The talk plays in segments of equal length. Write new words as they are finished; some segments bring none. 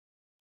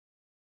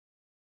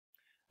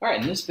All right,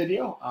 in this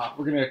video,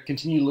 we're going to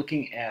continue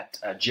looking at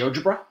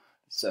GeoGebra.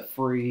 It's a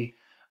free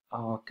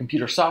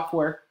computer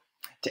software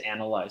to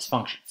analyze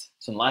functions.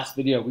 So in the last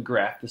video, we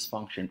graphed this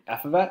function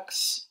f of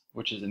x,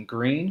 which is in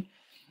green,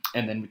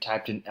 and then we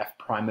typed in f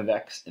prime of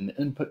x in the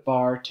input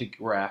bar to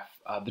graph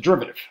the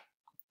derivative,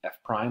 f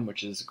prime,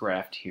 which is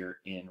graphed here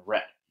in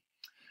red.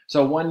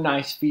 So one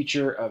nice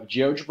feature of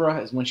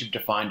GeoGebra is once you've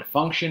defined a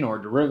function or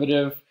a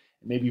derivative,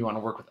 maybe you want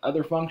to work with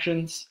other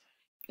functions,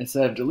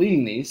 instead of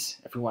deleting these,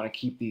 if we want to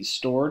keep these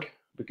stored,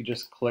 we could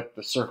just click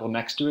the circle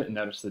next to it and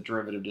notice the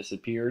derivative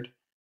disappeared.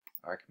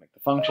 Or I can make the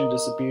function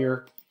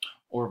disappear,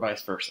 or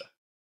vice versa.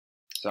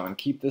 So I'm going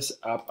to keep this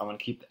up. I'm going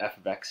to keep the f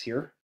of x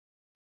here,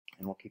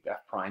 and we'll keep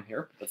f prime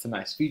here. That's a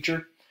nice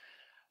feature.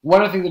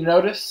 One other thing to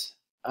notice,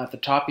 at the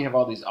top you have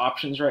all these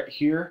options right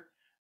here.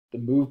 The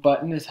move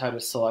button is how to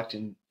select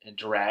and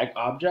drag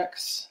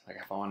objects. Like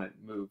if I want to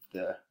move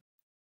the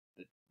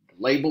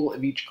label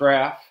of each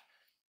graph.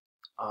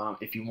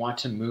 If you want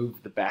to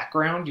move the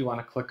background, you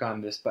want to click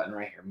on this button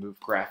right here, Move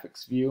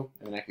Graphics View,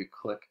 and then I could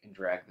click and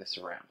drag this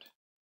around.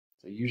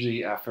 So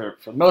usually, for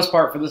the most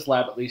part, for this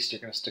lab at least, you're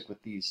going to stick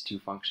with these two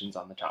functions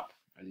on the top,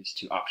 or these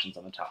two options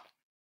on the top.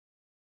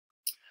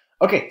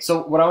 Okay,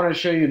 so what I want to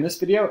show you in this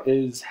video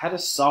is how to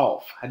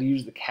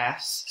use the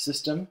CAS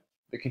system,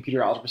 the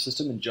computer algebra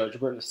system in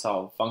GeoGebra to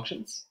solve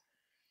functions.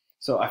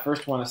 So I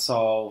first want to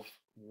solve,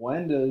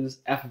 when does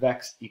f of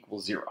x equal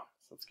 0?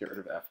 Let's get rid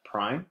of f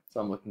prime. So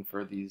I'm looking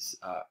for these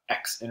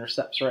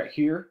x-intercepts right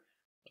here.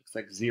 Looks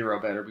like 0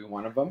 better be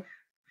one of them.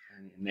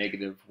 And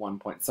negative 1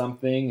 point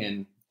something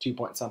and 2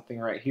 point something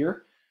right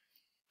here.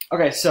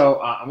 Okay,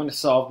 so I'm going to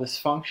solve this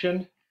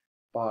function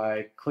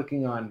by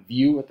clicking on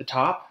View at the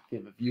top. You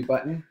have a View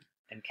button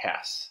and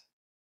CAS.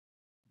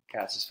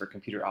 CAS is for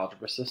Computer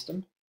Algebra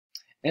System.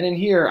 And in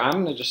here,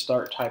 I'm going to just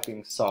start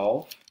typing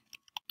solve.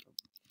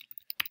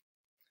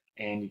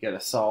 And you get a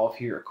solve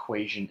here,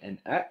 equation in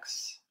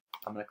x.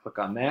 I'm going to click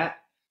on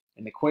that,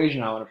 and the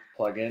equation I want to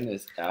plug in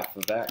is f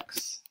of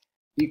x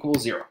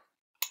equals 0.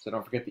 So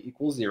don't forget the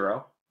equals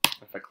 0.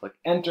 If I click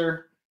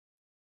enter,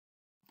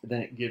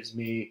 then it gives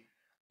me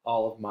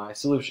all of my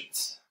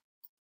solutions.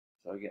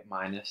 So I get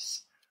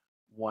minus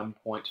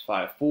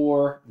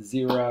 1.54,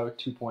 0,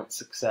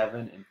 2.67,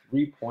 and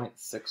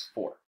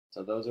 3.64.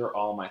 So those are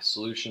all my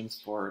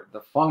solutions for the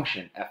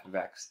function f of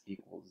x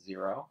equals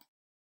 0.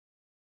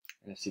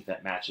 And see if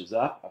that matches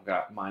up. I've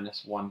got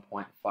minus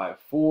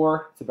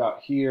 1.54, it's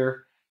about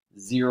here,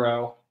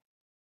 0,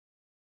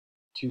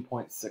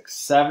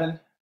 2.67,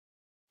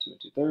 2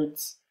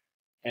 2/3,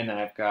 and then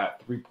I've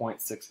got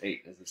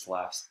 3.68 as this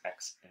last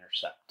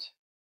x-intercept.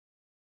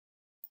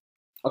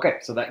 Okay,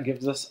 so that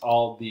gives us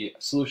all the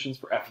solutions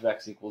for f of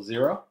x equals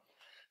 0.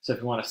 So if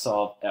you want to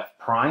solve f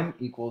prime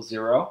equals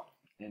 0,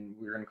 and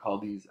we're going to call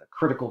these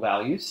critical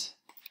values,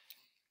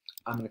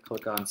 I'm going to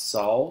click on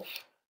solve.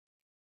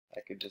 I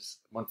could just,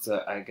 once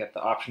I get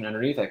the option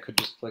underneath, I could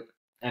just click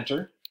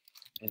enter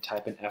and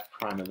type in f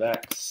prime of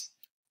x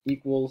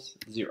equals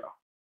 0.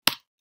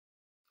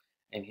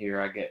 And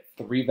here I get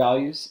 3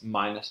 values,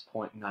 minus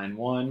 0.91,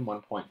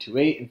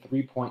 1.28, and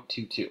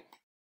 3.22. So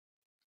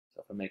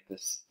if I make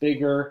this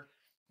bigger,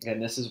 again,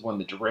 this is when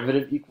the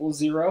derivative equals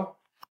 0.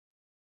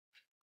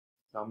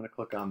 So I'm going to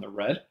click on the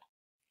red.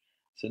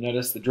 So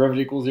notice the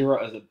derivative equals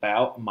 0 is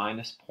about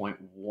minus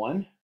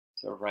 0.1.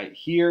 So right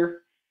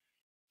here,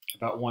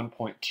 about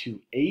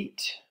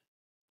 1.28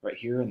 right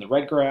here in the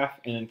red graph,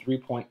 and then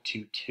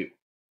 3.22, a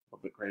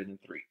little bit greater than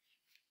 3.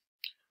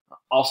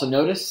 Also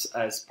notice,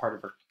 as part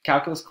of our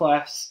calculus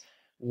class,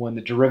 when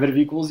the derivative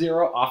equals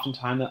 0,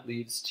 oftentimes that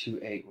leads to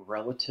a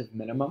relative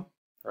minimum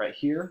right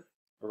here,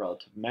 a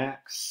relative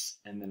max,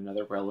 and then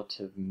another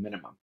relative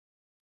minimum.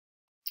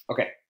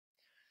 Okay.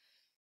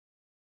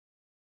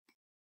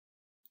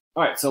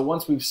 All right, so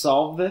once we've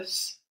solved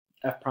this,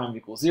 f prime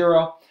equals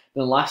 0,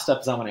 then the last step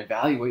is I want to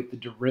evaluate the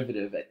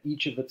derivative at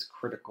each of its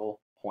critical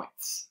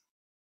points.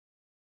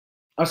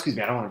 Oh, excuse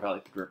me, I don't want to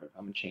evaluate the derivative.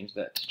 I'm going to change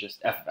that to just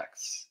f of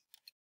x.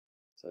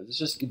 So let's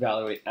just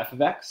evaluate f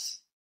of x.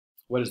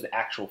 What is the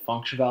actual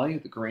function value,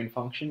 the green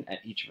function,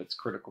 at each of its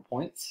critical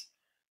points?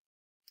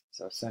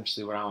 So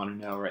essentially what I want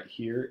to know right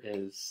here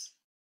is,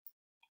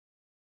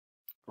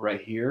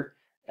 right here,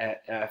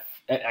 at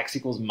x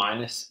equals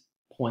minus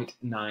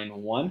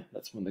 0.91,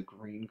 that's when the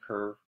green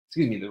curve,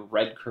 the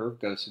red curve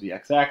goes to the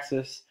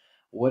x-axis.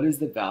 What is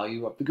the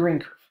value of the green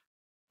curve?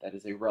 That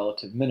is a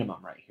relative minimum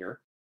right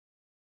here.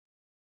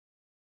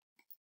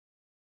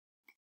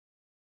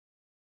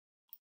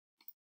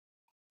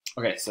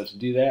 Okay, so to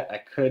do that, I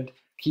could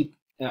keep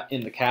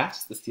in the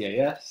CAS, the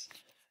CAS,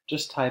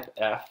 just type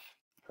f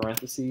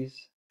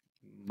parentheses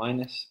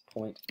minus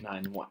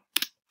 0.91.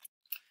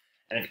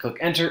 And if you click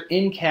enter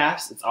in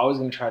CAS, it's always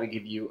going to try to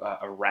give you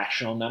a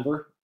rational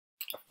number,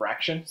 a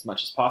fraction, as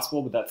much as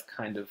possible, but that's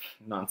kind of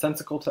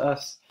nonsensical to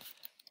us.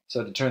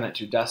 So to turn that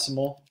to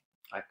decimal,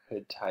 I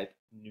could type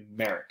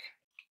numeric.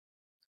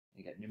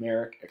 You get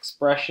numeric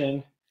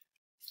expression,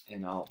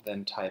 and I'll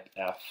then type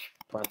f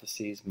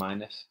parentheses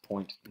minus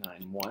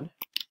 0.91,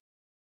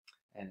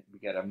 and we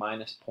get a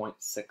minus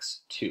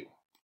 0.62.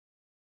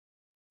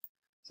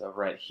 So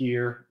right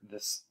here,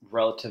 this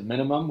relative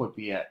minimum would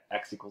be at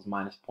x equals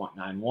minus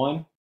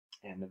 0.91,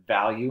 and the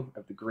value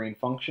of the green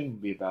function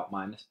would be about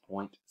minus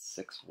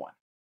 0.61.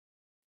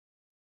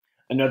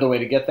 Another way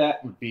to get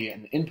that would be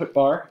in the input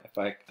bar. If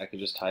I could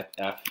just type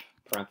f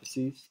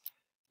parentheses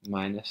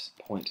minus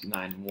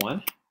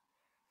 0.91.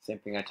 Same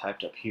thing I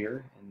typed up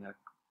here in the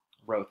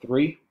row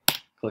 3.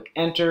 Click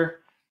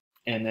enter,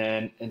 and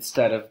then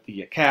instead of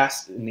the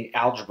cast in the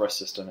algebra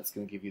system, it's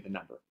going to give you the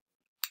number.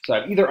 So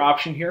I have either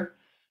option here.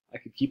 I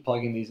could keep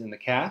plugging these in the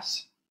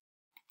cast,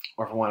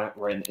 or if I want to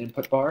write in the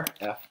input bar,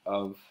 f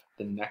of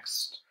the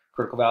next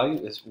critical value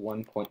is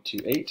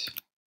 1.28.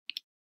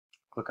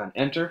 Click on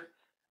enter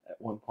at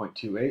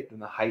 1.28, then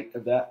the height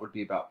of that would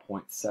be about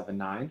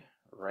 0.79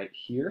 right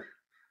here.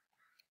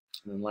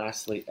 And then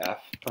lastly,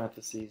 f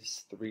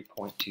parentheses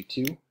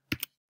 3.22,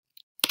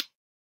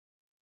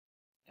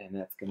 and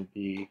that's going to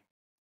be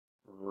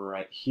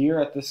right here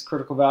at this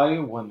critical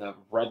value. When the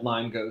red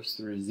line goes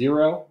through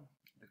 0,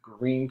 the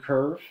green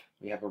curve,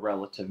 we have a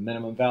relative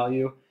minimum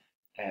value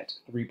at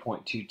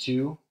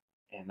 3.22,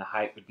 and the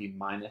height would be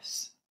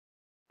minus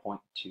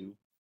 0.22.